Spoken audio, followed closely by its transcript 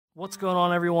What's going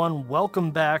on, everyone?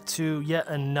 Welcome back to yet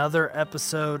another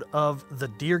episode of the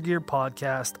Deer Gear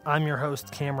Podcast. I'm your host,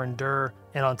 Cameron Durr,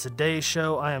 and on today's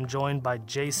show, I am joined by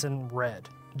Jason Redd.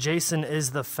 Jason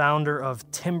is the founder of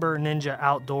TimberNinja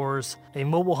Outdoors, a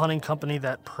mobile hunting company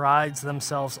that prides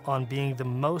themselves on being the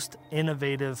most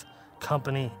innovative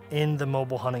company in the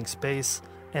mobile hunting space,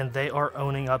 and they are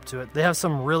owning up to it. They have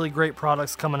some really great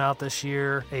products coming out this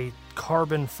year, a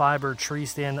carbon fiber tree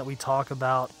stand that we talk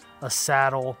about, a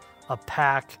saddle, a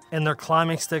pack, and their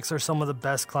climbing sticks are some of the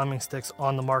best climbing sticks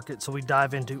on the market, so we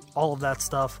dive into all of that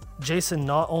stuff. Jason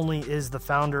not only is the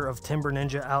founder of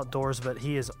TimberNinja Outdoors, but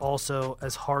he is also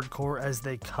as hardcore as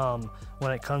they come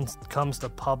when it comes to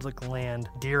public land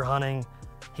deer hunting.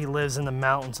 He lives in the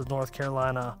mountains of North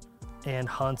Carolina and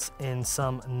hunts in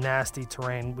some nasty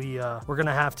terrain. We're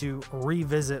gonna have to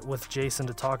revisit with Jason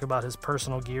to talk about his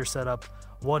personal gear setup,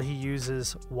 what he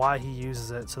uses, why he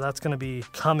uses it. So that's gonna be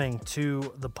coming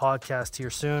to the podcast here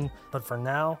soon. But for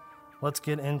now, let's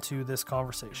get into this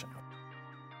conversation.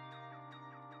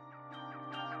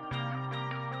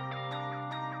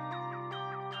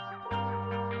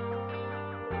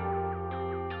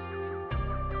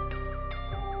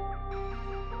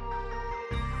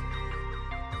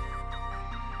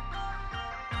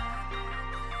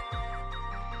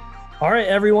 All right,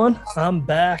 everyone, I'm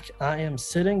back. I am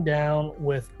sitting down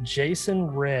with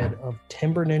Jason Redd of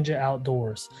TimberNinja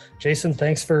Outdoors. Jason,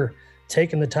 thanks for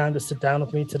taking the time to sit down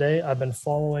with me today. I've been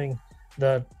following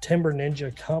the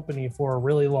TimberNinja company for a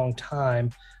really long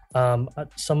time.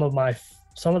 Some of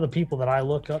the people that I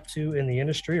look up to in the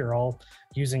industry are all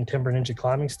using TimberNinja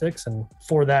climbing sticks, and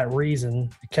for that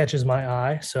reason, it catches my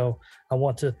eye. So I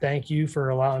want to thank you for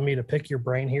allowing me to pick your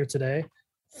brain here today.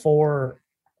 For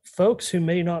folks who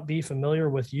may not be familiar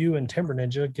with you and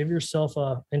TimberNinja, give yourself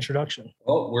an introduction.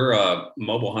 Well, we're a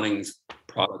mobile hunting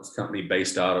products company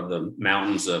based out of the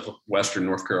mountains of Western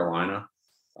North Carolina.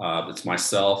 It's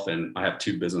myself, and I have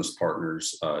two business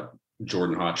partners,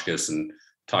 Jordan Hotchkiss and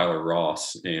Tyler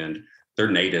Ross, and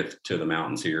they're native to the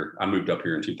mountains here. I moved up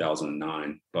here in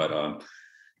 2009, but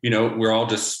we're all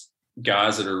just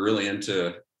guys that are really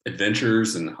into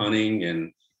adventures and hunting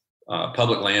and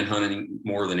public land hunting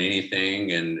more than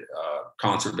anything, and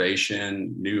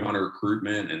conservation, new hunter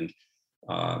recruitment. And,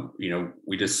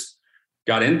 we just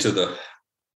got into the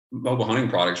mobile hunting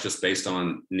products just based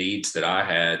on needs that I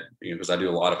had, because I do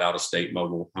a lot of out of state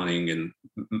mobile hunting and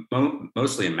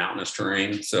mostly in mountainous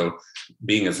terrain. So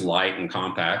being as light and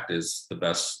compact is the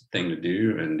best thing to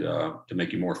do, and to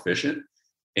make you more efficient.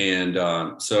 And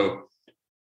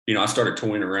I started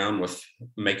toying around with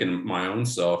making my own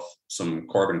self some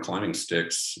carbon climbing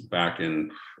sticks back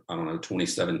in,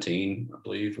 2017, I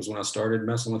believe was when I started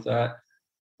messing with that.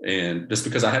 And just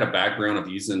because I had a background of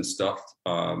using stuff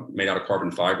made out of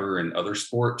carbon fiber in other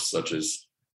sports, such as,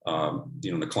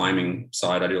 the climbing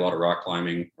side, I do a lot of rock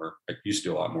climbing, or I used to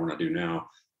do a lot more than I do now.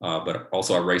 But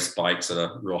also I race bikes at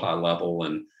a real high level,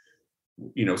 and,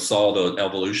 saw the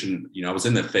evolution. I was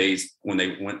in the phase when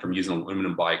they went from using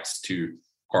aluminum bikes to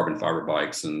carbon fiber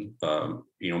bikes, and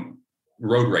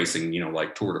road racing,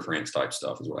 like Tour de France type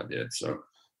stuff is what I did. So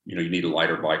you need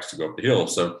lighter bikes to go up the hill.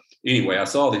 So anyway, I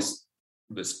saw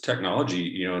this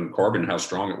technology, and carbon, how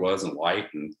strong it was, and light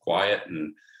and quiet,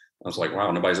 and I was like,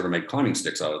 wow, nobody's ever made climbing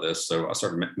sticks out of this. So I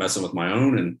started messing with my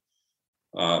own,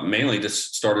 and mainly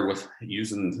just started with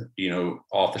using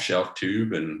off the shelf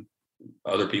tube and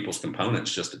other people's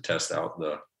components just to test out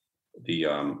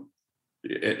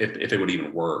if it would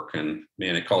even work. And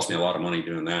man, it cost me a lot of money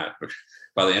doing that. But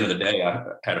by the end of the day, I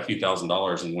had a few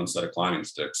 $1,000s in one set of climbing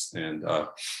sticks. And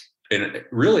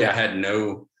really, I had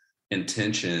no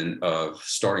intention of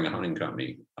starting a hunting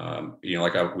company. We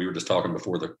were just talking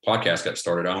before the podcast got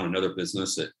started, I own another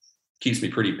business that keeps me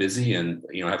pretty busy, and,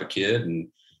 I have a kid, and,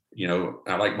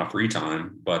 I like my free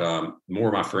time. But more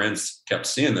of my friends kept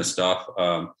seeing this stuff,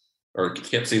 or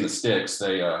kept seeing the sticks.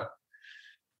 They,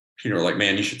 like,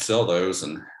 man, you should sell those.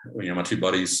 And, my two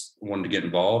buddies wanted to get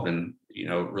involved, and, it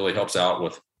really helps out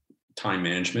with time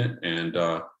management. And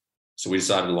so we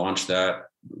decided to launch that.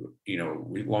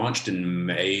 We launched in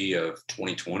May of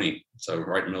 2020. So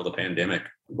right in the middle of the pandemic.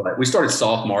 But we started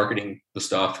soft marketing the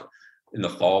stuff in the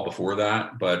fall before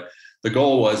that. But the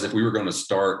goal was, if we were going to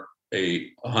start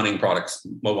a hunting products,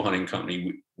 mobile hunting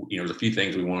company, there's a few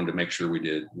things we wanted to make sure we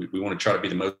did. We want to try to be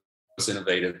the most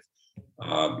innovative.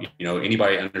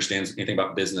 Anybody understands anything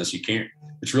about business,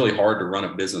 it's really hard to run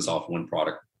a business off one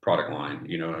product line.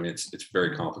 It's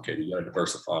very complicated. You got to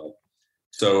diversify.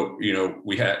 So,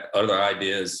 we had other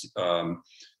ideas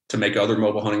to make other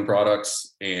mobile hunting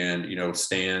products, and,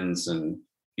 stands, and,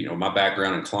 my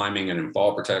background in climbing and in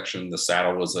fall protection, the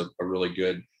saddle was a really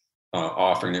good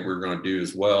offering that we were going to do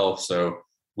as well. So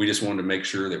we just wanted to make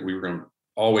sure that we were going to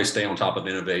always stay on top of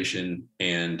innovation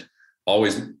and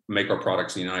always make our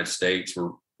products in the United States.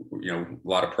 We're, a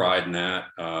lot of pride in that.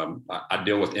 I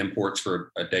deal with imports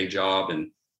for a day job,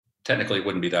 and technically it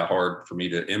wouldn't be that hard for me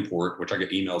to import, which I get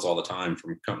emails all the time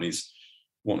from companies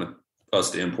wanting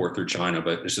us to import through China,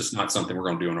 but it's just not something we're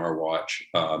going to do on our watch.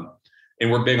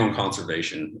 And we're big on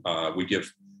conservation.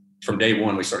 From day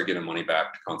one, we started giving money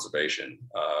back to conservation.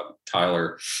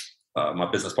 Tyler, my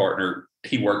business partner,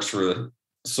 he works for the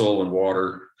soil and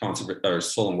water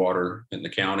in the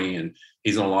county, and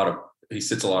he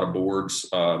sits a lot of boards,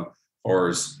 or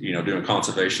is doing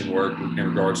conservation work in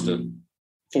regards to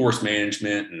forest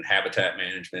management and habitat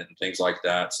management and things like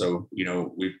that. So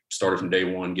we started from day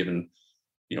one giving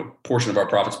portion of our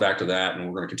profits back to that, and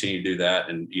we're going to continue to do that.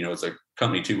 And as a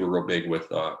company too, we're real big with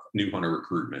new hunter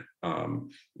recruitment.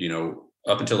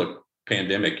 Up until the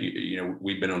pandemic,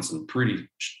 we've been on some pretty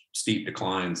steep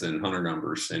declines in hunter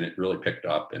numbers, and it really picked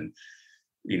up. And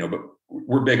but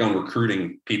we're big on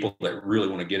recruiting people that really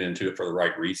want to get into it for the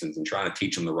right reasons and trying to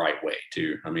teach them the right way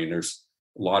too. I mean, there's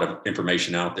a lot of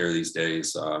information out there these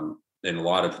days, and a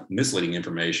lot of misleading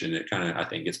information. It kind of, I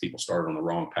think, gets people started on the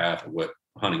wrong path of what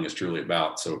hunting is truly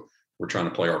about. So we're trying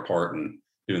to play our part and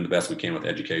doing the best we can with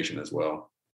education as well.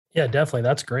 Yeah, definitely.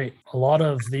 That's great. A lot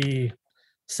of the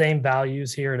same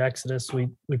values here at Exodus. We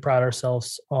pride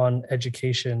ourselves on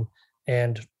education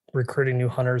and recruiting new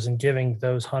hunters and giving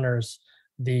those hunters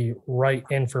the right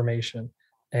information.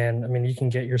 And I mean, you can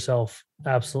get yourself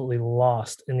absolutely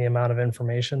lost in the amount of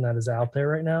information that is out there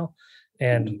right now.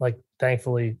 And like,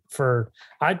 thankfully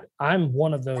I'm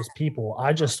one of those people.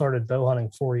 I just started bow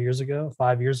hunting 5 years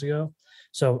ago.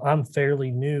 So I'm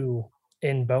fairly new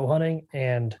in bow hunting,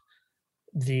 and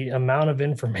the amount of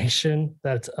information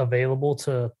that's available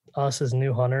to us as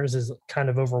new hunters is kind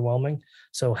of overwhelming.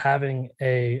 So having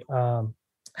a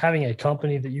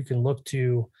company that you can look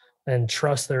to and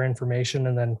trust their information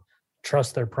and then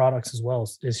trust their products as well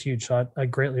is huge. So I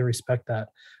greatly respect that.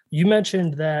 You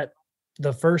mentioned that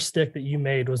the first stick that you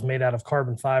made was made out of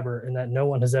carbon fiber, and that no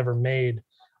one has ever made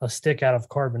a stick out of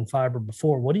carbon fiber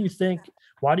before. What do you think?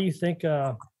 Why do you think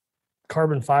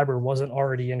carbon fiber wasn't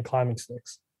already in climbing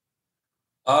sticks?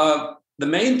 The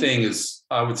main thing is,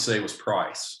 I would say, was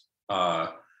price.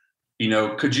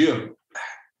 Could you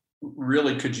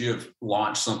have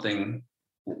launched something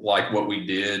like what we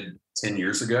did 10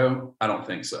 years ago? I don't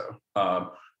think so.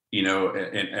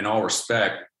 In all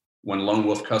respect, when Lone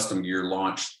Wolf Custom Gear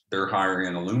launched their higher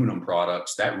end aluminum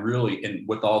products, that really, and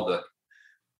with all the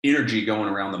energy going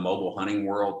around the mobile hunting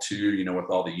world too, with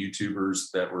all the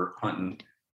YouTubers that were hunting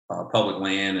public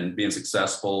land and being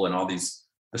successful, and all the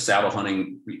saddle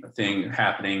hunting thing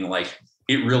happening, like,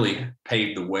 it really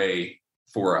paved the way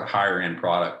for a higher end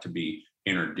product to be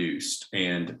introduced.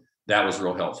 And that was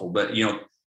real helpful. But,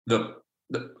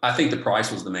 I think the price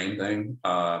was the main thing.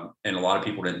 And a lot of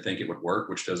people didn't think it would work,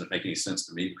 which doesn't make any sense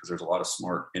to me, because there's a lot of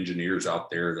smart engineers out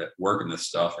there that work in this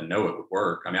stuff and know it would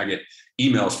work. I mean, I get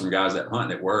emails from guys that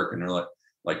hunt at work, and they're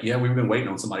like, yeah, we've been waiting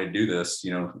on somebody to do this. I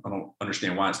don't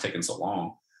understand why it's taking so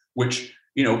long, which,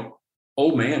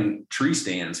 old man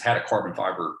Treestands had a carbon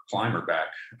fiber climber back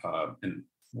in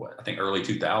I think early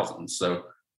 2000s. So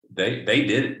they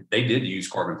did use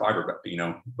carbon fiber,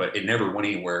 but it never went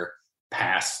anywhere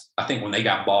past, I think when they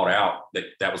got bought out,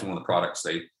 that was one of the products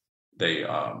they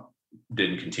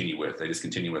didn't continue with. They just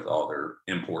continue with all their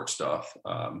import stuff.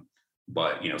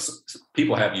 But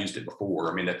people have used it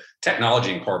before. I mean, the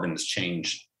technology in carbon has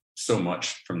changed so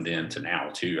much from then to now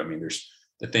too. I mean, there's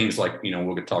the things like,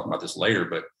 we'll get talking about this later,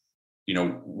 but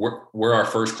where our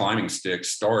first climbing stick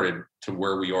started to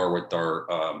where we are with our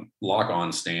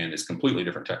lock-on stand is completely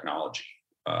different technology.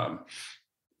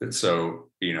 So,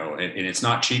 and it's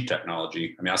not cheap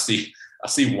technology. I mean, I see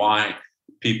why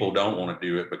people don't want to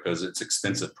do it, because it's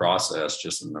expensive process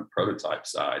just in the prototype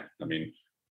side. I mean,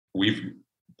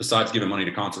 besides giving money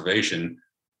to conservation,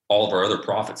 all of our other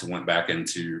profits went back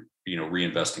into,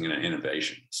 reinvesting in an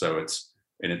innovation. So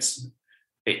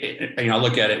I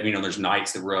look at it, there's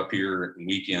nights that we're up here and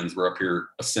weekends we're up here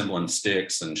assembling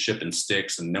sticks and shipping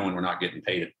sticks and knowing we're not getting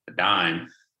paid a dime.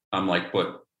 I'm like,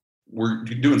 but we're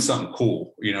doing something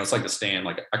cool. It's like the stand.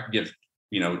 Like, I could give,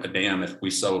 a damn if we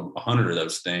sold 100 of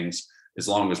those things, as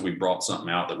long as we brought something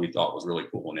out that we thought was really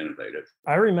cool and innovative.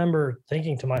 I remember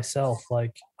thinking to myself,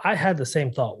 like, I had the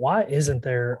same thought. Why isn't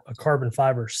there a carbon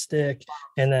fiber stick?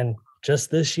 And then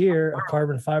just this year, a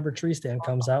carbon fiber tree stand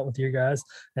comes out with your guys.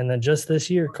 And then just this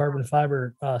year, carbon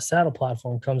fiber saddle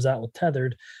platform comes out with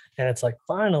tethered. And it's like,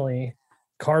 finally,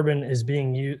 carbon is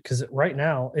being used, because right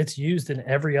now it's used in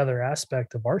every other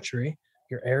aspect of archery.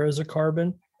 Your arrows are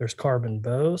carbon. There's carbon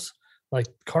bows. Like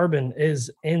carbon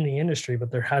is in the industry, but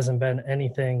there hasn't been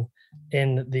anything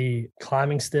in the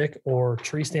climbing stick or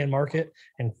tree stand market.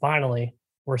 And finally,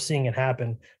 we're seeing it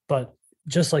happen. But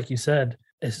just like you said,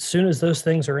 as soon as those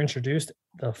things are introduced,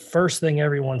 the first thing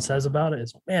everyone says about it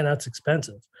is, man, that's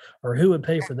expensive. Or who would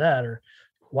pay for that? Or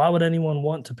why would anyone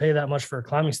want to pay that much for a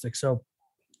climbing stick? So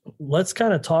let's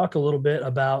kind of talk a little bit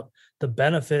about the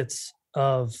benefits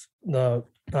of the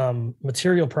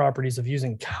material properties of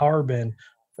using carbon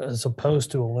as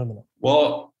opposed to aluminum.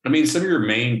 Well, I mean, some of your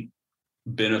main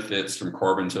benefits from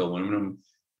carbon to aluminum,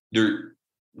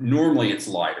 normally it's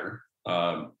lighter,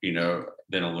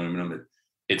 than aluminum.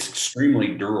 It's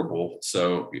extremely durable.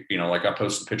 So, like I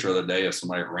posted a picture the other day of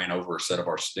somebody that ran over a set of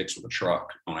our sticks with a truck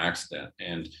on accident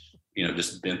and,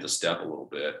 just bent the step a little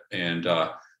bit. And,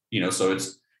 so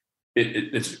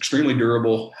it's extremely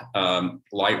durable,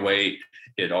 lightweight.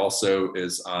 It also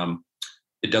is,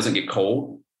 it doesn't get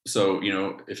cold. So,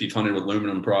 if you've hunted with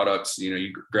aluminum products,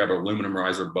 you grab an aluminum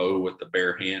riser bow with the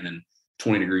bare hand and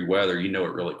 20-degree weather, it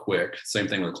really quick. Same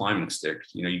thing with a climbing stick.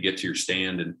 You get to your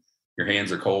stand and your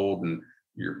hands are cold and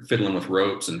you're fiddling with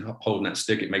ropes and holding that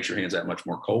stick, it makes your hands that much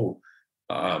more cold.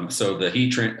 So the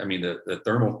the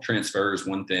thermal transfer is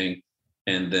one thing.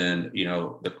 And then,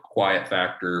 the quiet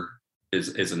factor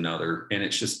is another. And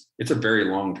it's a very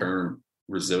long-term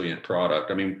resilient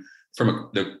product. I mean, from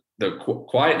the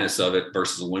quietness of it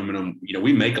versus aluminum,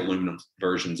 we make aluminum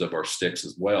versions of our sticks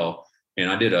as well.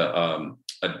 And I did a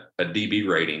dB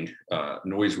rating,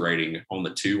 noise rating on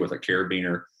the two with a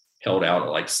carabiner held out at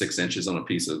like 6 inches on a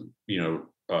piece of,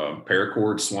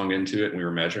 paracord swung into it. And we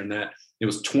were measuring that. It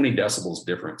was 20 decibels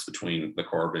difference between the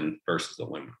carbon versus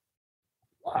aluminum.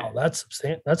 Wow. That's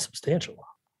substantial.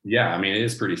 Yeah. I mean, it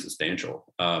is pretty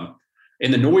substantial.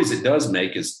 And the noise it does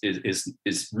make is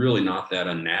really not that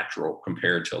unnatural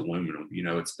compared to aluminum.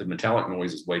 It's the metallic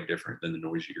noise is way different than the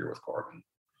noise you hear with carbon.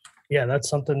 Yeah. That's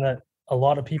something that a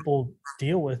lot of people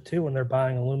deal with too when they're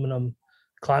buying aluminum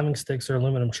climbing sticks or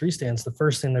aluminum tree stands. The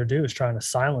first thing they're doing is trying to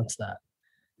silence that.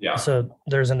 Yeah. So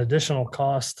there's an additional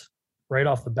cost right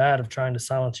off the bat of trying to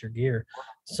silence your gear.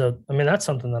 So, I mean, that's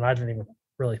something that I didn't even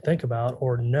really think about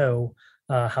or know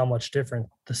how much different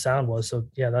the sound was. So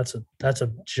yeah, that's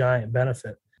a giant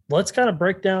benefit. Let's kind of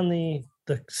break down the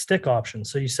stick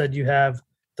options. So you said you have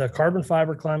the carbon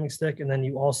fiber climbing stick, and then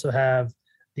you also have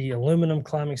the aluminum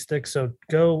climbing stick. So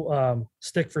go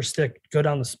stick for stick, go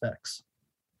down the specs.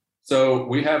 So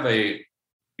we have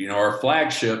our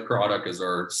flagship product is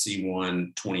our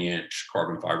C1 20-inch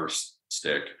carbon fiber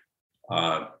stick.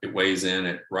 It weighs in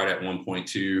at right at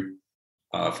 1.2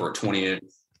 for a 20-inch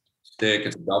stick.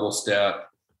 It's a double step.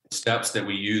 Steps that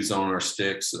we use on our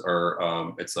sticks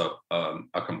are it's a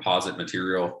composite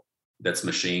material that's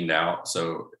machined out,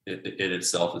 so it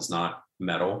itself is not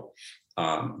metal.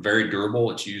 Very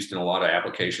durable. It's used in a lot of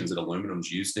applications that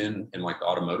aluminum's used in like the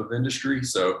automotive industry.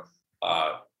 So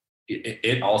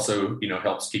it also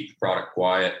helps keep the product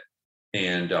quiet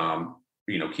and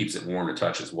keeps it warm to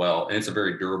touch as well. And it's a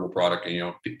very durable product.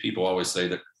 And people always say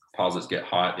that composites get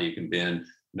hot, that you can bend.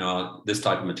 No, this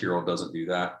type of material doesn't do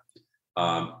that.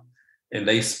 And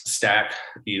they stack,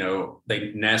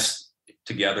 they nest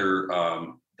together.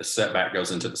 The setback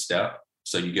goes into the step.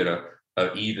 So you get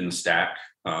a even stack.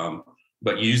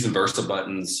 But using Versa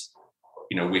buttons,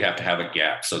 we have to have a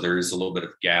gap. So there is a little bit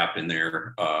of gap in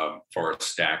there for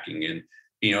stacking. And,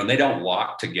 and they don't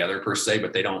lock together per se,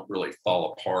 but they don't really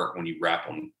fall apart when you wrap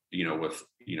them, with,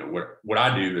 what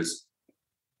I do is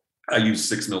I use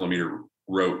 6mm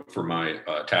rope for my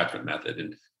attachment method.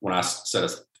 And when I set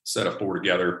a four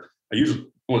together, I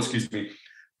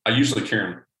usually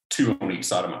carry them 2 on each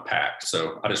side of my pack.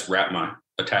 So I just wrap my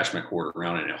attachment cord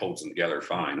around it and it holds them together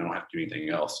fine. I don't have to do anything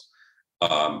else.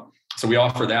 So we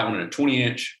offer that one in a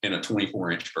 20-inch and a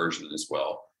 24-inch version as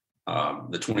well.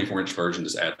 The 24-inch version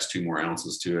just adds 2 more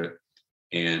ounces to it.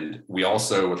 And we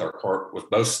also, with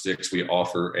both sticks, we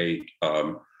offer a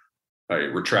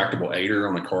retractable aider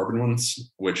on the carbon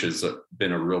ones, which has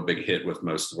been a real big hit with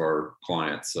most of our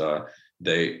clients.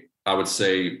 I would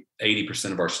say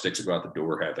 80% of our sticks that go out the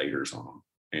door have aiders on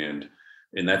them.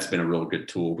 And that's been a real good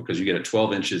tool because you get a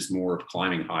 12 inches more of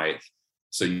climbing height.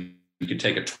 So you can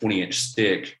take a 20-inch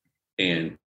stick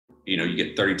and, you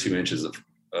get 32 inches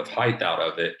of height out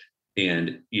of it.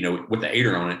 And, with the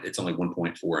aider on it, it's only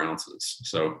 1.4 ounces.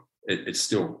 So it's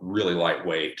still really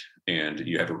lightweight and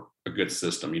you have a good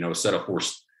system. A set of 4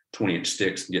 20-inch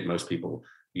sticks can get most people,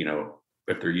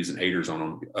 if they're using aiders on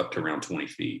them, up to around 20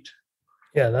 feet.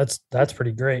 Yeah, that's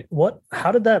pretty great.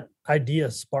 How did that idea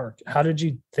spark? How did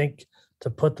you think to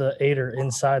put the aider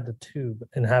inside the tube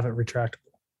and have it retractable?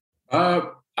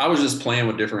 I was just playing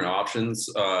with different options.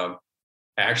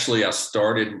 Actually, I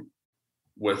started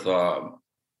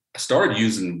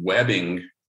using webbing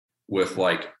with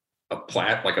like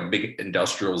a big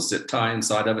industrial zip tie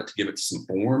inside of it to give it some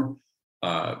form,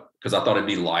 because I thought it'd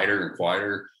be lighter and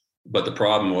quieter. But the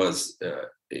problem was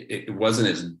it wasn't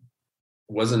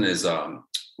as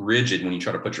rigid when you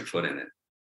try to put your foot in it.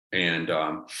 And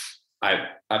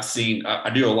I've seen,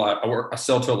 I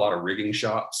sell to a lot of rigging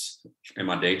shops in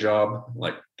my day job,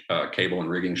 like cable and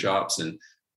rigging shops,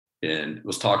 and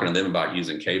was talking to them about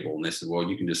using cable. And they said, well,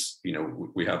 you can just,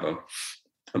 we have a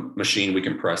machine, we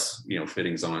can press,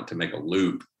 fittings on it to make a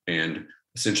loop. And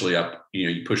essentially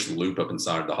you push the loop up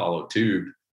inside of the hollow tube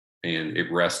and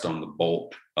it rests on the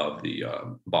bolt of the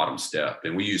bottom step.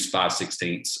 And we use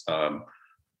 5/16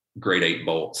 grade 8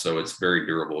 bolt. So it's very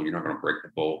durable. You're not going to break the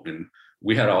bolt. And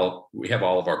we have all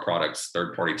of our products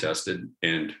third-party tested.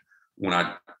 And when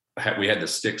we had the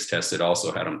sticks tested,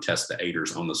 also had them test the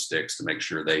aiders on the sticks to make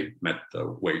sure they met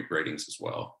the weight ratings as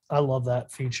well. I love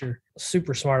that feature.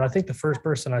 Super smart. I think the first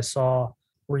person I saw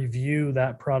review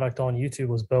that product on YouTube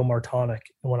was Bo Martonic.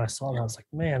 And when I saw that, I was like,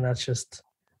 man,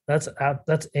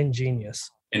 that's ingenious.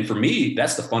 And for me,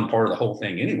 that's the fun part of the whole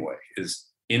thing anyway, is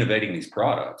innovating these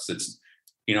products. It's,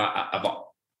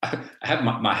 I have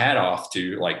my hat off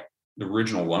to like the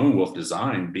original Lone Wolf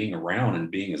design being around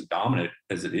and being as dominant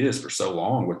as it is for so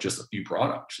long with just a few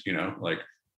products, like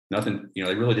nothing,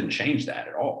 they really didn't change that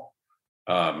at all.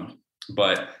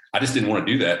 But I just didn't want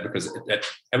to do that because that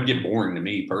would get boring to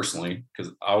me personally,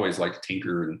 because I always like to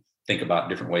tinker and think about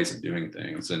different ways of doing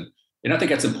things. And I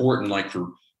think that's important, like for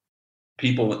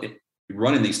people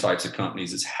running these types of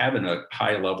companies, is having a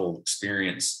high level of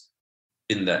experience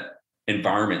in that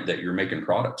environment that you're making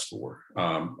products for.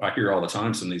 I hear all the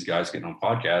time some of these guys getting on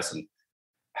podcasts and,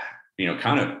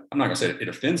 kind of, I'm not gonna say it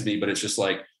offends me, but it's just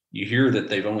like, you hear that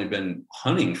they've only been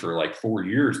hunting for like 4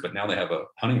 years, but now they have a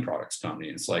hunting products company.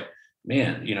 It's like,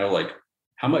 man, like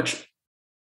how much,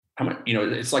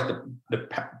 it's like the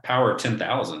power of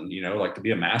 10,000, like to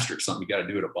be a master at something, you got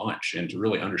to do it a bunch. And to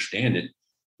really understand it,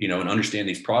 and understand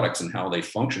these products and how they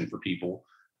function for people,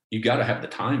 you got to have the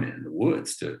time in the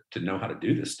woods to know how to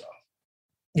do this stuff.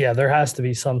 Yeah, there has to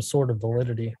be some sort of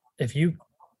validity. If you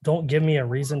don't give me a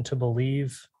reason to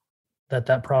believe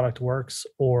that product works,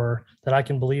 or that I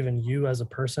can believe in you as a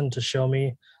person to show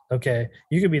me, okay,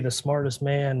 you could be the smartest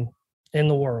man in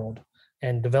the world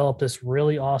and develop this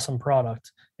really awesome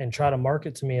product and try to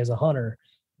market to me as a hunter.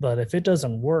 But if it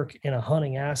doesn't work in a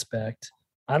hunting aspect,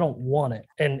 I don't want it.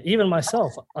 And even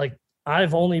myself, like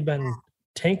I've only been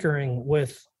tinkering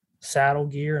with saddle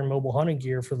gear and mobile hunting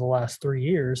gear for the last 3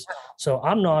 years. So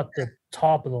I'm not the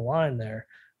top of the line there.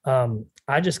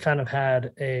 I just kind of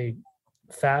had a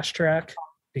fast track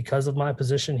because of my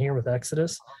position here with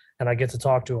Exodus, and I get to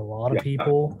talk to a lot of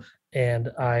people, and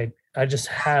I just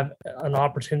have an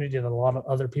opportunity that a lot of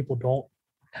other people don't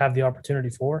have the opportunity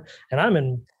for. And I'm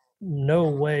in no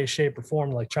way, shape, or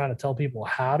form like trying to tell people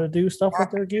how to do stuff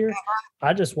with their gear.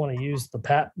 I just want to use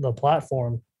the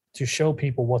platform to show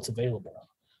people what's available.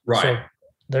 Right. So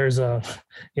there's I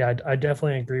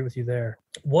definitely agree with you there.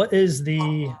 What is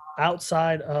the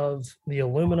outside of the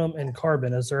aluminum and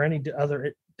carbon? Is there any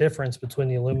other difference between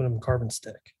the aluminum and carbon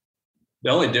stick? The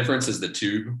only difference is the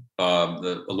tube.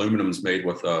 The aluminum is made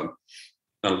with an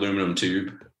aluminum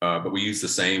tube, but we use the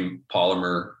same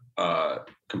polymer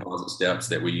composite steps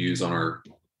that we use on our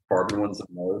carbon ones.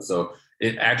 So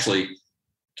it actually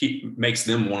makes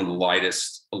them one of the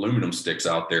lightest aluminum sticks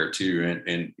out there too.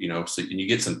 And you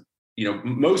get some,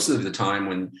 most of the time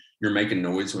when you're making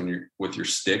noise with your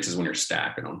sticks is when you're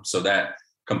stacking them. So that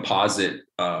composite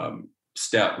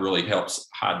step really helps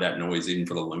hide that noise even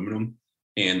for the aluminum.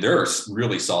 And they're a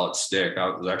really solid stick. I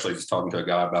was actually just talking to a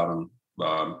guy about them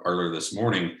earlier this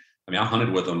morning. I mean, I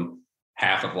hunted with them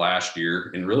half of last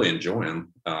year and really enjoy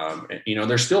them.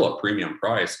 They're still a premium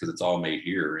price because it's all made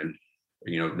here. And,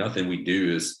 nothing we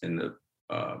do is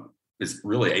is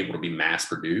really able to be mass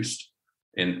produced.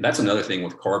 And that's another thing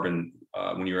with carbon.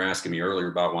 When you were asking me earlier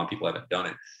about why people haven't done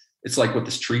it, it's like with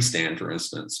this Treestand, for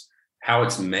instance, how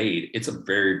it's made, it's a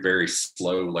very, very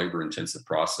slow, labor-intensive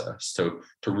process. So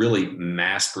to really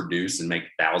mass produce and make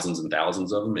thousands and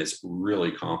thousands of them is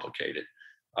really complicated.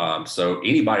 So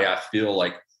anybody I feel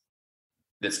like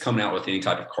that's coming out with any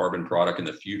type of carbon product in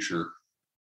the future,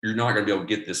 you're not going to be able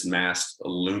to get this mass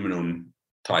aluminum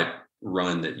type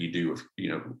run that you do with,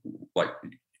 like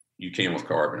you can with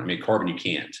carbon. I mean, carbon you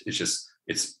can't. It's just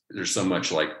there's so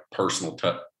much like personal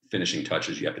finishing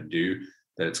touches you have to do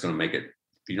that it's going to make it.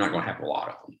 You're not going to have a lot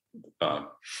of them.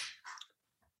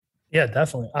 Yeah,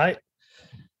 definitely.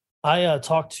 I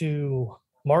talked to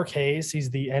Mark Hayes, he's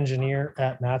the engineer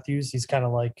at Matthews. He's kind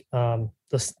of like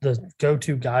the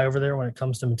go-to guy over there when it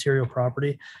comes to material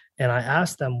property. And I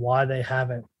asked them why they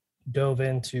haven't dove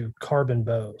into carbon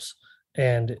bows.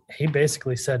 And he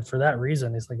basically said for that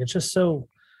reason, he's like, it's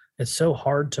so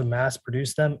hard to mass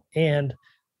produce them. And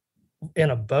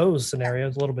in a bow scenario,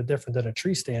 it's a little bit different than a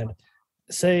tree stand.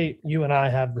 Say you and I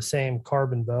have the same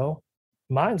carbon bow,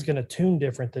 mine's going to tune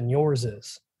different than yours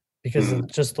is because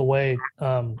of just the way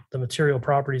the material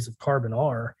properties of carbon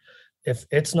are. If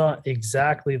it's not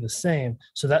exactly the same,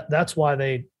 so that's why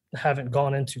they haven't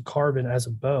gone into carbon as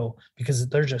a bow, because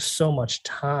there's just so much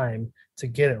time to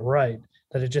get it right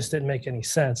that it just didn't make any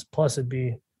sense. Plus, it'd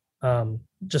be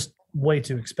just way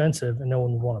too expensive, and no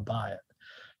one would want to buy it.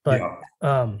 But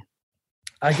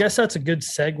I guess that's a good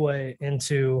segue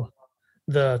into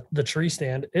the tree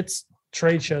stand. It's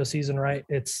trade show season, right?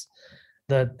 It's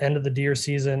the end of the deer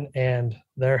season, and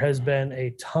there has been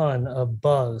a ton of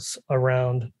buzz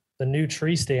around the new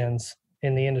tree stands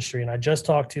in the industry. And I just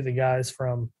talked to the guys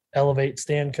from Elevate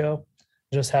Stand Co.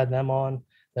 Just had them on.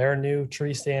 They're a new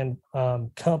tree stand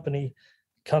company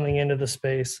coming into the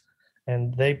space,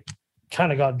 and they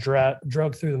kind of got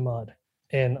drugged through the mud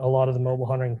in a lot of the mobile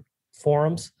hunting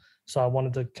forums. So I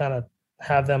wanted to kind of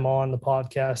have them on the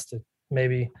podcast to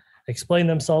maybe explain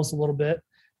themselves a little bit.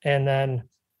 And then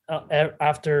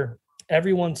after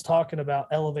everyone's talking about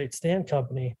Elevate Stand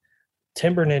Company,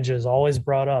 TimberNinja is always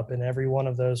brought up in every one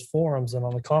of those forums and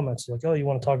on the comments. Like, oh, you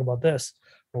want to talk about this?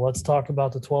 Well, let's talk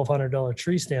about the $1,200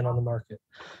 tree stand on the market.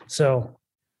 So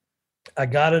I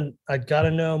gotta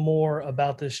know more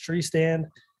about this tree stand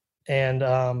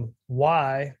and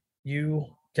why you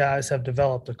guys have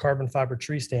developed a carbon fiber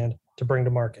tree stand to bring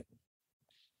to market.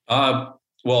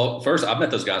 Well, first, I've met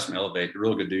those guys from Elevate. They're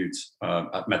real good dudes.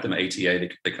 I've met them at ATA.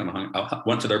 They come and I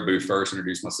went to their booth first,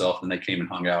 introduced myself, and they came and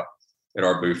hung out at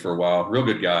our booth for a while. Real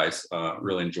good guys.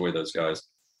 Really enjoy those guys.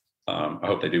 I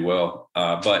hope they do well.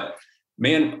 But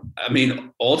man, I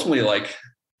mean, ultimately, like,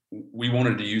 we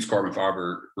wanted to use carbon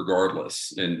fiber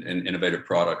regardless in innovative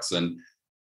products. And,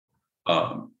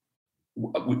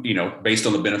 based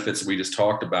on the benefits we just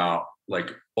talked about,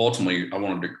 like, ultimately,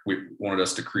 we wanted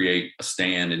us to create a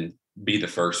stand and be the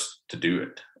first to do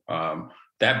it.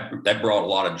 That brought a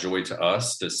lot of joy to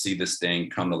us to see this thing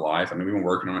come to life. I mean, we've been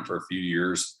working on it for a few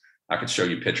years. I could show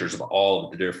you pictures of all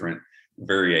of the different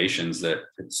variations that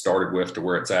it started with to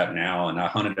where it's at now. And I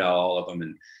hunted out all of them.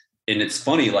 And it's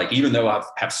funny, like, even though I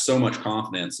have so much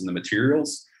confidence in the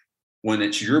materials, when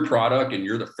it's your product and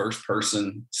you're the first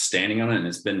person standing on it and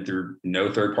it's been through no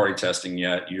third-party testing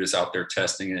yet, you're just out there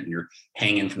testing it and you're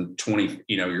hanging from 20,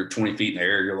 you're 20 feet in the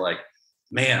air. You're like,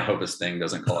 man, I hope this thing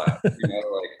doesn't collapse.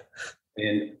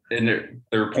 And there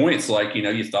are points like,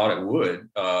 you thought it would,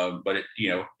 but it,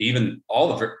 even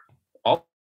all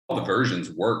the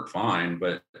versions work fine,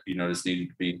 but, this needed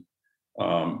to be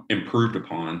improved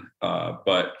upon.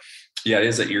 But yeah, it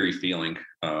is an eerie feeling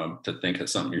to think that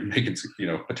something you're making,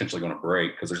 potentially going to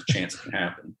break, because there's a chance it can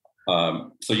happen.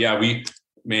 So yeah, we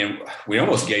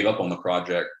almost gave up on the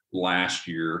project last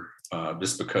year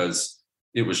just because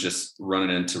it was just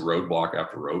running into roadblock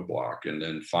after roadblock. And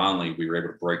then finally we were able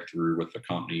to break through with a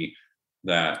company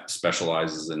that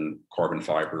specializes in carbon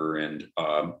fiber, and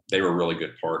they were a really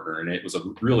good partner. And it was a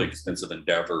really expensive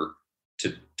endeavor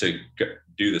to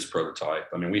do this prototype.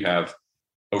 I mean, we have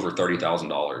over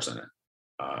 $30,000 in it.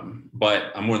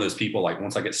 But I'm one of those people, like,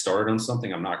 once I get started on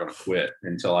something, I'm not going to quit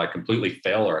until I completely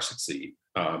fail or succeed.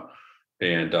 Yeah,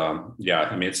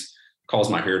 I mean, it's caused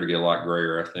my hair to get a lot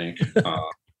grayer, I think.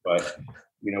 But,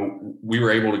 we were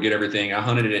able to get everything. I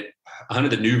hunted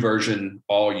the new version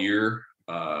all year.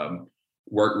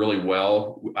 Worked really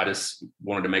well. I just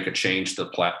wanted to make a change to the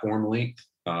platform length.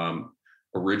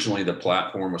 Originally, the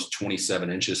platform was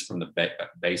 27 inches from the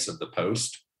base of the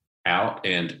post out.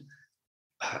 And,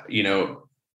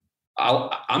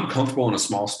 I'm comfortable in a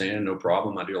small stand, no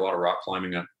problem. I do a lot of rock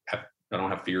climbing. I don't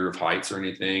have fear of heights or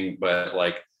anything. But,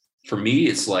 like, for me,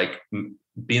 it's like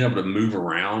being able to move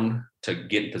around to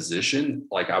get in position.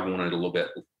 Like, I wanted a little bit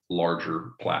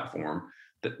larger platform.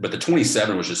 But the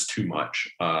 27 was just too much.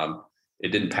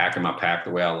 It didn't pack in my pack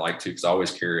the way I like to, because I always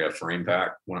carry a frame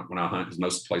pack when I hunt, because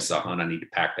most places I hunt, I need to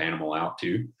pack the animal out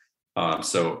too.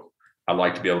 So I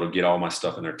like to be able to get all my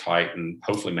stuff in there tight and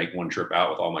hopefully make one trip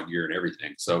out with all my gear and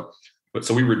everything. So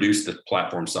we reduced the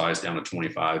platform size down to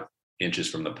 25 inches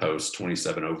from the post,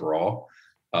 27 overall.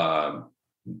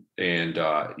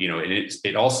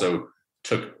 It also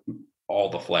took all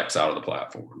the flex out of the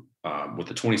platform. With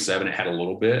the 27, it had a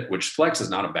little bit, which flex is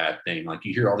not a bad thing. Like,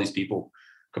 you hear all these people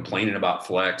complaining about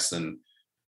flex, and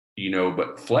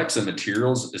but flex and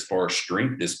materials as far as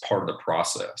strength is part of the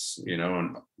process,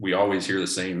 and we always hear the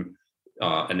same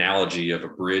analogy of a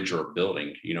bridge or a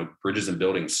building. Bridges and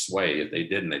buildings sway. If they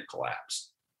didn't, they'd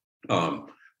collapse.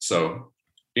 So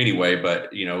anyway, but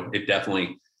it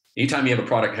definitely, anytime you have a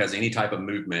product that has any type of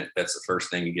movement, that's the first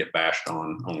thing you get bashed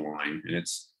on online. And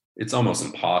it's almost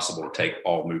impossible to take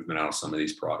all movement out of some of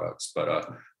these products. But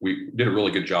we did a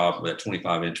really good job with that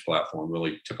 25-inch platform,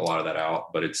 really took a lot of that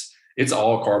out. But it's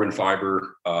all carbon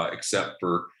fiber, except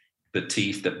for the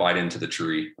teeth that bite into the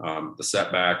tree, the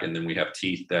setback. And then we have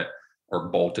teeth that are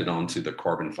bolted onto the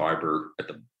carbon fiber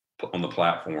on the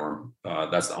platform.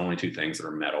 That's the only two things that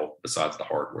are metal besides the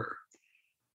hardware.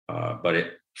 But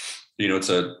it's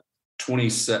a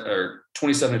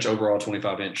 27-inch overall,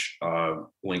 25-inch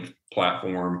length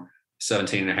platform,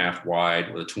 17.5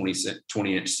 wide with a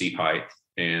 20-inch seat height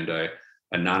and a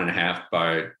 9.5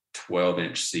 by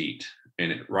 12-inch seat.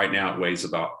 And right now it weighs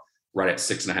about right at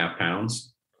 6.5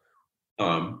 pounds.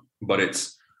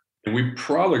 And we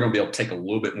probably going to be able to take a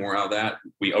little bit more out of that.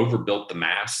 We overbuilt the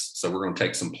mass, so we're going to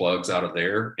take some plugs out of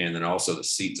there, and then also the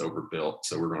seat's overbuilt,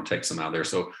 so we're going to take some out of there.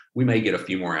 So we may get a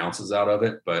few more ounces out of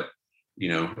it, but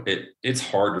it's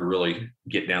hard to really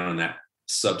get down in that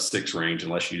sub-6 range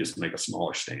unless you just make a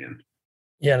smaller stand.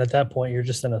 Yeah, and at that point, you're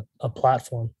just in a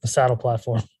platform, a saddle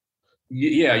platform.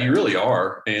 Yeah, you really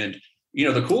are. And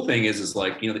the cool thing is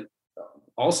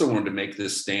also wanted to make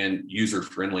this stand user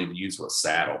friendly to use with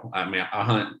saddle. I mean, I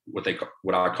hunt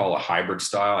what I call a hybrid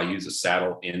style. I use a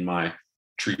saddle in my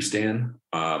tree stand.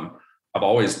 I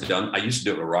used to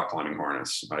do it with a rock climbing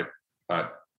harness.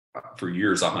 For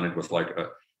years I hunted with like a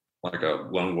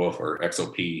Lone Wolf or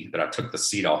XOP that I took the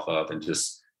seat off of and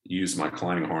just used my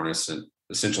climbing harness and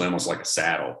essentially almost like a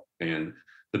saddle. And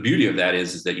the beauty of that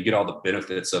is that you get all the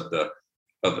benefits of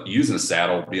using a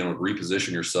saddle, being able to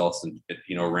reposition yourself and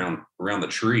around the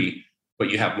tree, but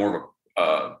you have more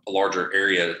of a larger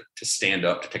area to stand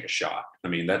up to take a shot. I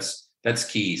mean, that's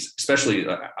key, especially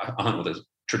I hunt with a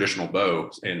traditional bow,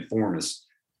 and form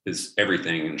is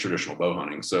everything in traditional bow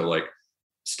hunting. So like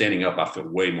standing up, I feel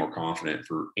way more confident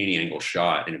for any angle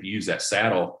shot. And if you use that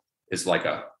saddle, it's like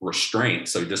a restraint.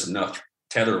 So just enough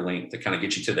tether length to kind of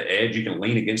get you to the edge. You can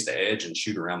lean against the edge and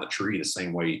shoot around the tree the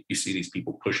same way you see these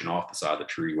people pushing off the side of the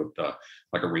tree with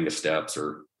like a ring of steps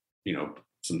or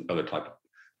some other type of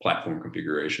platform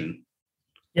configuration.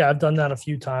 Yeah, I've done that a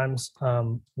few times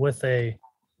with a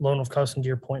Lone Wolf Custom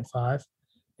Gear 0.5.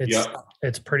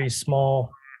 It's pretty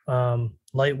small,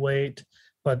 lightweight,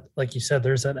 but like you said,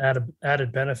 there's that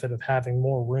added benefit of having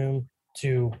more room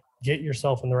to get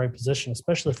yourself in the right position,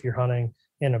 especially if you're hunting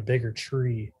in a bigger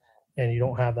tree and you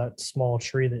don't have that small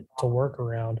tree to work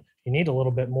around. You need a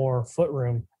little bit more foot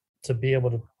room to be able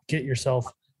to get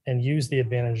yourself and use the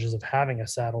advantages of having a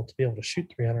saddle to be able to shoot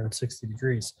 360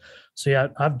 degrees. So yeah,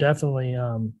 I've definitely,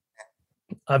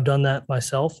 I've done that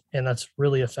myself, and that's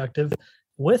really effective.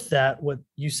 With that, what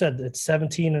you said, it's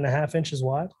 17.5 inches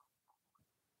wide.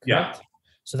 Correct? Yeah.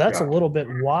 So that's a little bit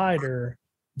wider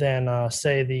than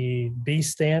say the B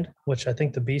stand, which I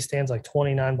think the B stand's like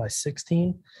 29 by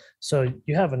 16. So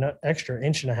you have an extra 1.5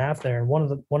 inches there. And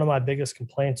one of my biggest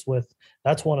complaints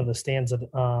that's one of the stands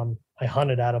that I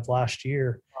hunted out of last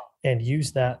year and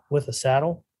used that with a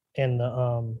saddle, and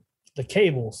the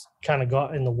cables kind of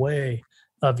got in the way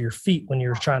of your feet when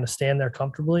you're trying to stand there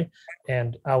comfortably.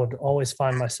 And I would always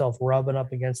find myself rubbing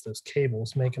up against those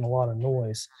cables, making a lot of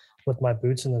noise with my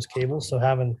boots in those cables. So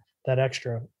having that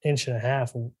extra 1.5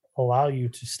 inches will allow you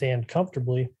to stand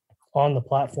comfortably on the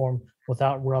platform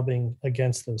without rubbing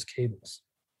against those cables.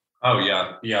 Oh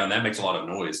yeah. Yeah. And that makes a lot of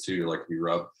noise too. Like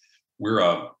we're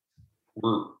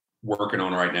working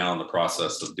on right now in the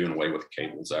process of doing away with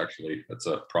cables. Actually, that's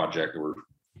a project that we're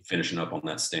finishing up on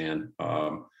that stand.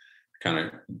 Kind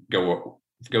of go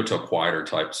to a quieter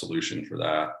type solution for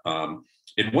that.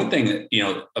 And one thing that,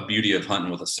 a beauty of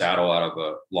hunting with a saddle out of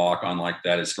a lock on like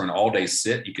that is for an all day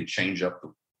sit, you can change up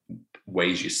the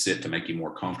ways you sit to make you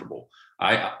more comfortable.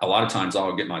 A lot of times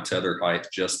I'll get my tether height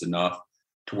just enough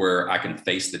to where I can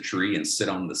face the tree and sit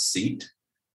on the seat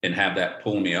and have that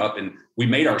pull me up. And we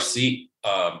made our seat,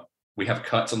 we have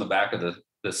cuts on the back of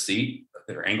the seat.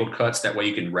 They're angled cuts. That way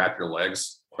you can wrap your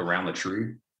legs around the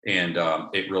tree. And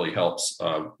it really helps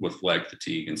with leg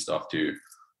fatigue and stuff too.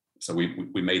 So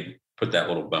we put that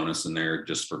little bonus in there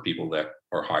just for people that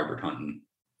are hybrid hunting.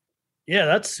 Yeah,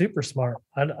 that's super smart.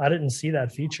 I didn't see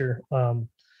that feature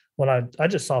when I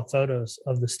just saw photos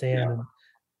of the stand.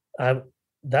 Yeah. And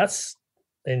that's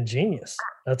ingenious.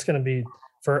 That's going to be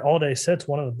for all day sits.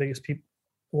 One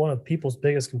of people's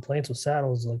biggest complaints with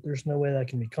saddles is like, there's no way that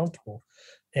can be comfortable.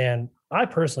 And I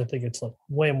personally think it's like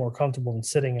way more comfortable than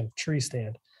sitting in a tree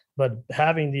stand. but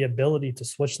having the ability to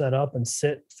switch that up and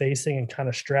sit facing and kind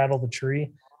of straddle the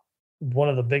tree, one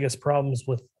of the biggest problems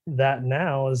with that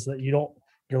now is that your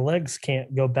legs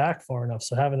can't go back far enough.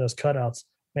 So having those cutouts,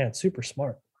 man, super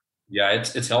smart. Yeah,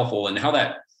 it's helpful. And how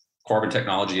that carbon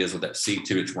technology is with that seat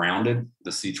too, it's rounded.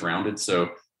 The seat's rounded, so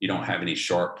you don't have any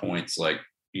sharp points like,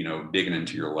 digging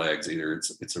into your legs either.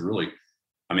 It's a really,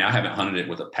 I mean, I haven't hunted it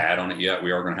with a pad on it yet.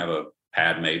 We are going to have a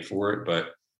pad made for it, but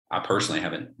I personally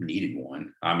haven't needed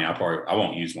one. I mean, I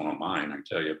won't use one on mine, I can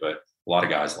tell you, but a lot of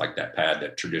guys like that pad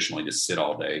that traditionally just sit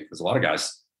all day, because a lot of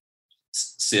guys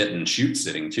sit and shoot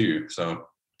sitting too. So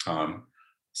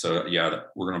yeah,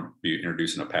 we're going to be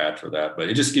introducing a pad for that, but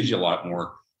it just gives you a lot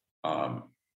more, a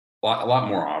lot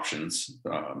more options.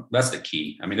 That's the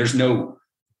key. I mean, there's no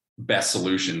best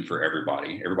solution for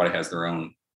everybody. Everybody has their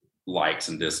own likes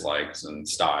and dislikes and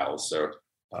styles. So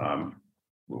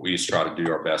we just try to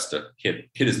do our best to hit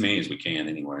as many as we can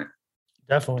anyway.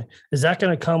 Definitely. Is that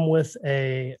going to come with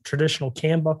a traditional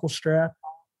cam buckle strap?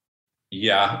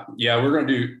 Yeah, we're going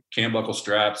to do cam buckle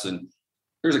straps, and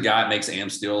there's a guy that makes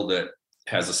Amsteel that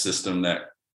has a system that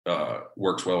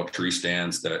works well with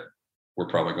Treestands that we're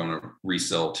probably going to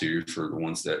resell to for the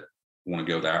ones that want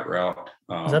to go that route.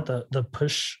 Is that the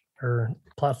push or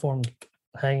platform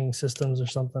hanging systems or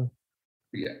something?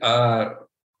 Yeah,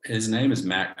 his name is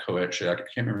Matt Coetch. I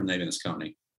can't remember the name of this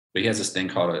company, but he has this thing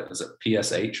called is it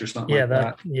PSH or something like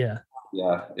that? Yeah.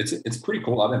 Yeah, it's pretty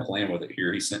cool. I've been playing with it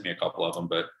here. He sent me a couple of them,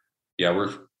 but yeah,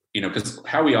 we're, because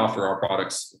how we offer our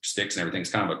products, sticks and everything, is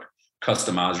kind of a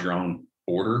customize your own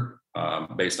order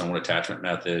based on what attachment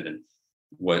method and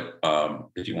what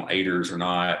if you want aiders or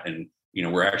not. And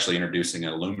we're actually introducing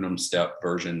an aluminum step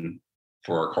version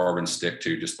for our carbon stick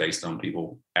too, just based on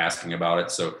people asking about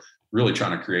it. So really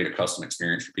trying to create a custom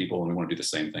experience for people, and we want to do the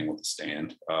same thing with the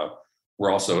stand.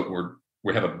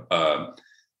 We have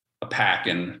a pack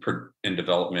in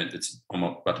development. It's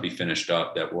almost about to be finished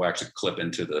up that will actually clip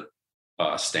into the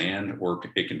stand, or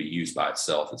it can be used by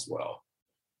itself as well.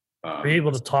 Are you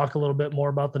able to talk a little bit more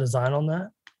about the design on that?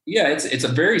 Yeah, it's a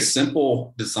very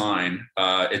simple design.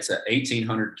 It's a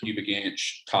 1,800 cubic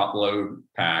inch top load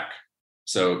pack.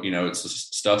 So, it's a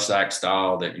stuff sack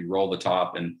style that you roll the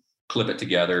top and clip it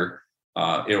together.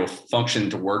 It'll function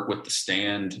to work with the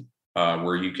stand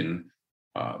where you can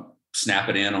snap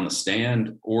it in on the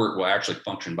stand, or it will actually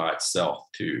function by itself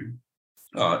too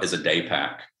as a day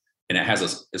pack. And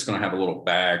it's going to have a little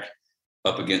bag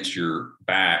up against your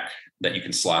back that you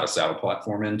can slide a saddle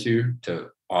platform into to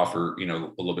offer, a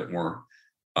little bit more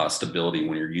stability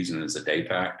when you're using it as a day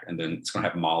pack. And then it's going to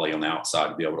have MOLLE on the outside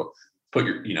to be able to put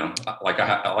your, like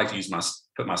I like to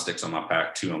put my sticks on my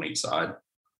pack, 2 on each side.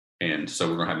 And so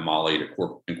we're going to have MOLLE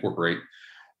to incorporate,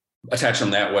 attach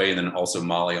them that way. And then also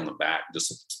MOLLE on the back,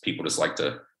 just people just like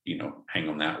to, hang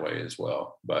them that way as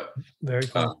well. But very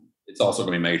cool. It's also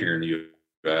going to be made here in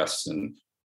the US and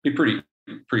be pretty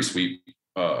sweet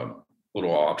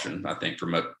little option, I think, for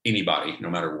anybody, no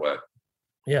matter what.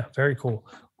 Yeah, very cool.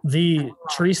 The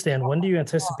Treestand, when do you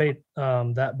anticipate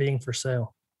that being for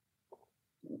sale?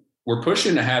 We're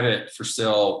pushing to have it for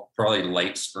sale probably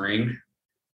late spring,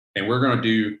 and we're going to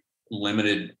do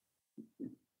limited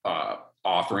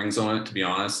offerings on it, to be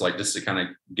honest, like just to kind of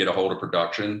get a hold of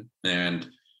production. And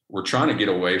we're trying to get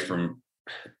away from,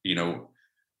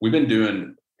 we've been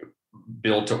doing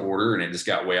build to order, and it just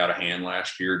got way out of hand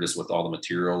last year, just with all the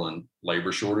material and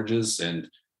labor shortages. And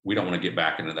we don't want to get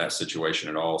back into that situation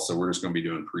at all. So we're just going to be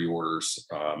doing pre-orders,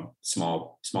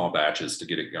 small batches to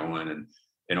get it going.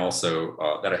 And also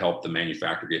that'll help the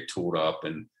manufacturer get tooled up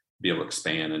and be able to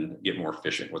expand and get more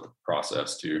efficient with the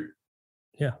process too.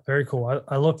 Yeah, very cool.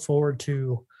 I look forward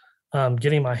to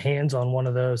getting my hands on one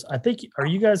of those. I think, are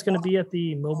you guys going to be at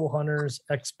the Mobile Hunters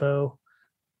Expo?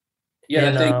 Yeah,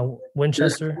 in I think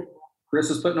Winchester. Chris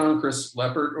is putting on, Chris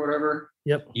Leopard or whatever.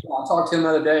 Yep. Yeah, I talked to him the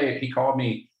other day. He called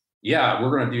me. Yeah, we're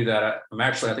going to do that.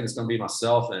 I think it's going to be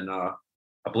myself, and I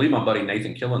believe my buddy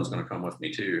Nathan Killen's going to come with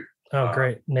me too. Oh,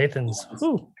 great. Nathan's.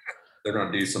 They're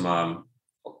going to do some,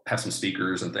 have some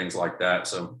speakers and things like that.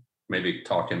 So maybe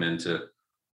talk him into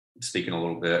speaking a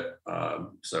little bit.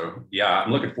 So yeah,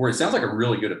 I'm looking forward. It sounds like a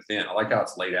really good event. I like how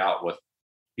it's laid out with,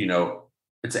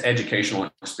 it's an educational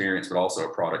experience, but also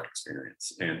a product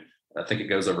experience. And I think it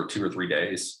goes over 2 or 3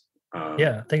 days.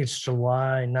 Yeah, I think it's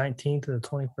July 19th to the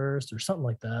 21st or something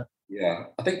like that. Yeah,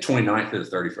 I think 29th to the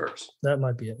 31st. That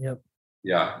might be it. Yep.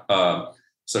 Yeah.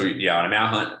 So yeah, I now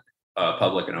hunt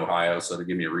public in Ohio, so to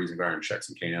give me a reason to go and check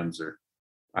some cams. Or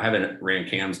I haven't ran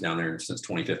cams down there since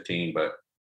 2015, but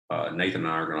Nathan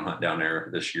and I are going to hunt down there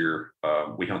this year.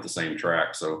 We hunt the same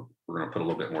track, so we're going to put a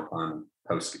little bit more time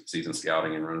post-season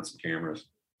scouting and running some cameras.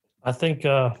 I think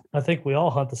we all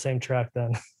hunt the same track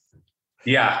then.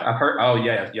 Yeah, I've heard. Oh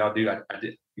yeah, y'all do. I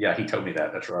did. Yeah, he told me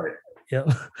that. That's right. Yep.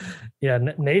 Yeah,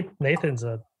 Nathan's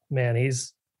a man.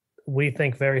 We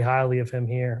think very highly of him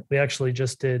here. We actually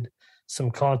just did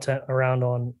some content around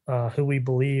on who we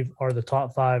believe are the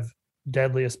top 5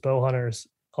 deadliest bow hunters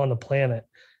on the planet,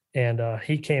 and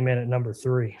he came in at number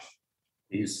 3.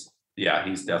 He's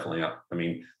definitely up. I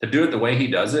mean, to do it the way he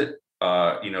does it,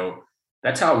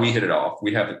 that's how we hit it off.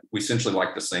 We essentially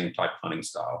like the same type of hunting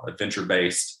style, adventure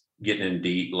based, getting in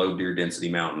deep, low deer density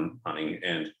mountain hunting.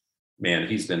 And man,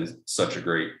 he's been such a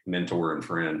great mentor and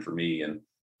friend for me, and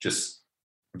just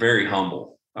very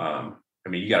humble. I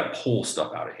mean, you got to pull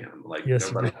stuff out of him. Like,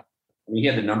 Yes, he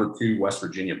had the number 2 West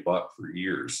Virginia buck for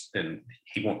years, and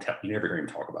he won't tell. You never hear him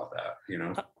talk about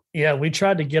that. Yeah, we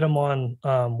tried to get him on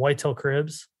Whitetail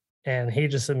Cribs, and he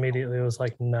just immediately was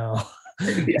like, "No."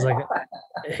 He's like,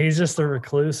 he's just a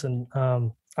recluse, and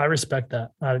I respect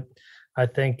that. I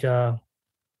think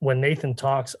when Nathan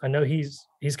talks, I know he's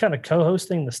kind of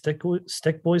co-hosting the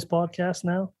Stick Boys podcast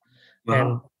now,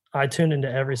 and I tune into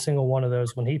every single one of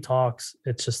those. When he talks,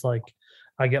 it's just like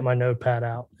I get my notepad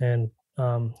out, and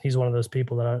he's one of those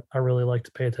people that I really like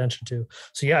to pay attention to.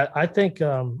 So yeah, I think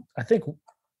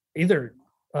either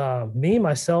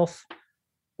myself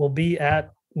will be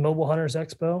at Mobile Hunters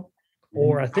Expo,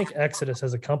 or I think Exodus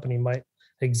as a company might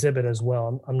exhibit as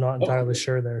well. I'm not entirely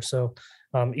sure there. So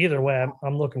either way,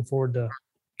 I'm looking forward to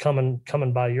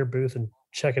coming by your booth and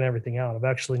checking everything out. I've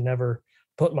actually never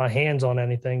put my hands on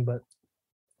anything, but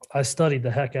I studied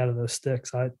the heck out of those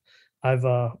sticks. I've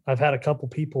had a couple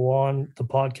people on the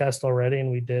podcast already,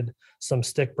 and we did some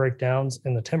stick breakdowns,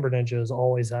 and the TimberNinja is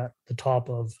always at the top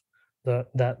of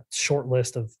that short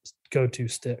list of go-to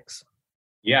sticks.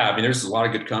 Yeah, I mean, there's a lot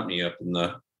of good company up in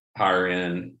the higher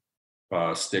end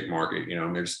stick market.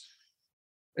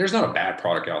 There's not a bad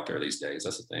product out there these days.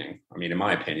 That's the thing. I mean, in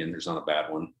my opinion, there's not a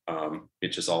bad one.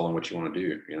 It's just all in what you want to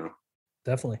do.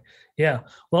 Definitely. Yeah.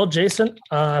 Well, Jason,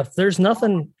 if there's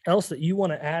nothing else that you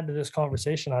want to add to this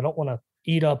conversation, I don't want to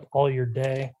eat up all your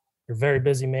day. You're a very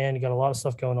busy man. You got a lot of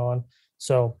stuff going on.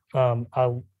 So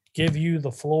I'll give you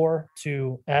the floor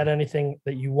to add anything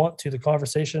that you want to the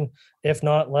conversation. If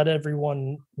not, let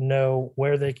everyone know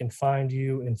where they can find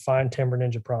you and find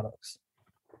TimberNinja products.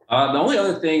 The only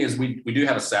other thing is we do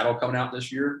have a saddle coming out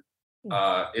this year.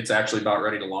 It's actually about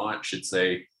ready to launch. It's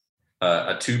a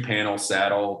 2-panel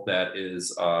saddle that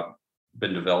is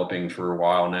been developing for a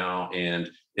while now, and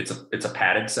it's a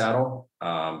padded saddle.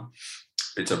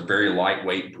 It's a very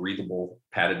lightweight, breathable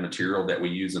padded material that we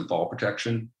use in fall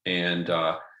protection, and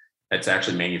it's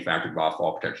actually manufactured by a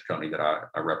fall protection company that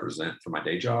I represent for my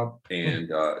day job, and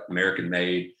American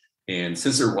made. And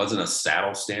since there wasn't a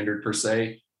saddle standard per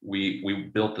se, we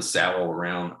built the saddle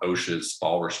around OSHA's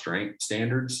fall restraint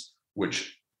standards,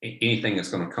 which anything that's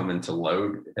going to come into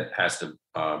load, it has to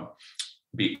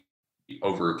be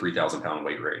over a 3,000 pound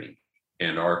weight rating.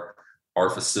 And our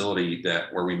facility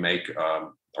where we make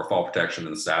our fall protection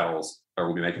and the saddles, or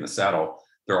we'll be making the saddle,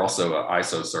 they're also an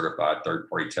ISO certified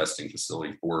third-party testing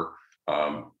facility for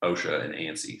OSHA and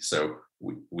ANSI. So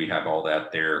we have all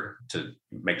that there to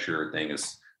make sure everything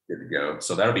is good to go.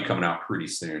 So that'll be coming out pretty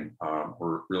soon.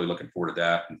 We're really looking forward to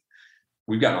that. And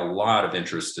we've gotten a lot of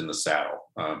interest in the saddle,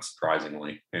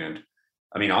 surprisingly. And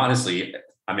I mean, honestly,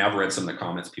 I've read some of the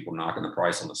comments, people knocking the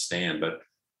price on the stand, but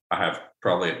I have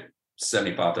probably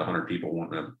 75 to 100 people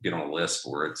wanting to get on a list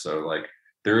for it. So like,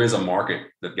 there is a market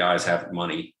that guys have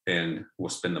money and will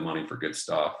spend the money for good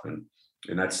stuff. And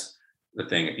that's the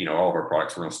thing, all of our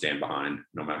products we're going to stand behind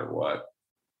no matter what.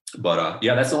 But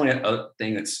yeah, that's the only other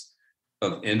thing that's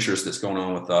of interest that's going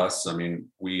on with us. I mean,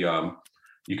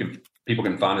 people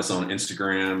can find us on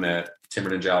Instagram at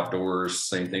TimberNinja Outdoors,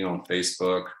 same thing on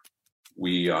Facebook.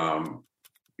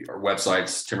 Our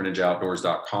website's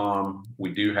TimberNinjaOutdoors.com.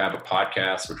 We do have a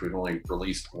podcast, which we've only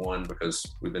released one because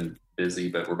we've been busy,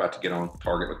 but we're about to get on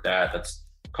target with that. That's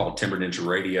called TimberNinja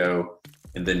Radio.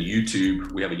 And then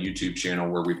YouTube, we have a YouTube channel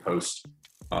where we post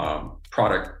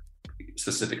product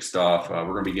specific stuff. We're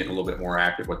going to be getting a little bit more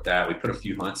active with that. We put a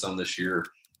few hunts on this year.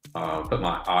 Put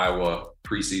my Iowa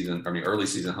early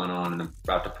season hunt on, and I'm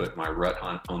about to put my rut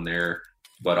hunt on there.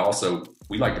 But also,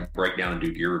 we like to break down and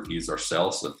do gear reviews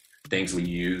ourselves of things we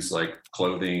use, like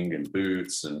clothing and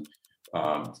boots, and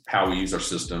how we use our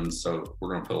systems. So we're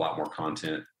going to put a lot more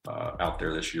content out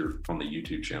there this year on the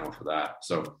YouTube channel for that.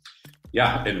 So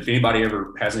yeah, and if anybody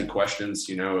ever has any questions,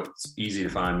 it's easy to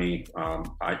find me.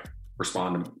 I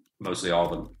respond to mostly all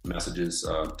the messages.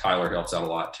 Tyler helps out a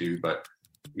lot too, but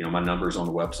my number's on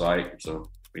the website. So,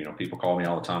 people call me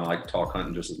all the time. I like to talk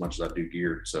hunting just as much as I do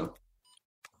gear. So.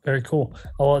 Very cool.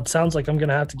 Well, it sounds like I'm going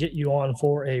to have to get you on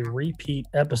for a repeat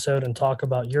episode and talk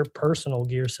about your personal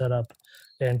gear setup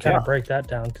and kind of break that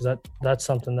down, because that's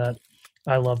something that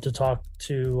I love to talk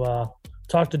to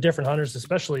different hunters,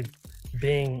 especially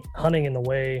being hunting in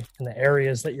the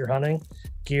areas that you're hunting.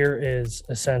 Gear is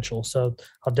essential. So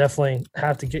I'll definitely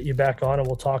have to get you back on and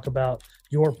we'll talk about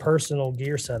your personal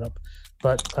gear setup.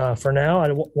 But for now,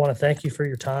 I want to thank you for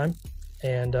your time,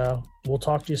 and we'll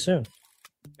talk to you soon.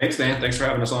 Thanks, Dan. Thanks for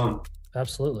having us on.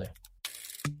 Absolutely.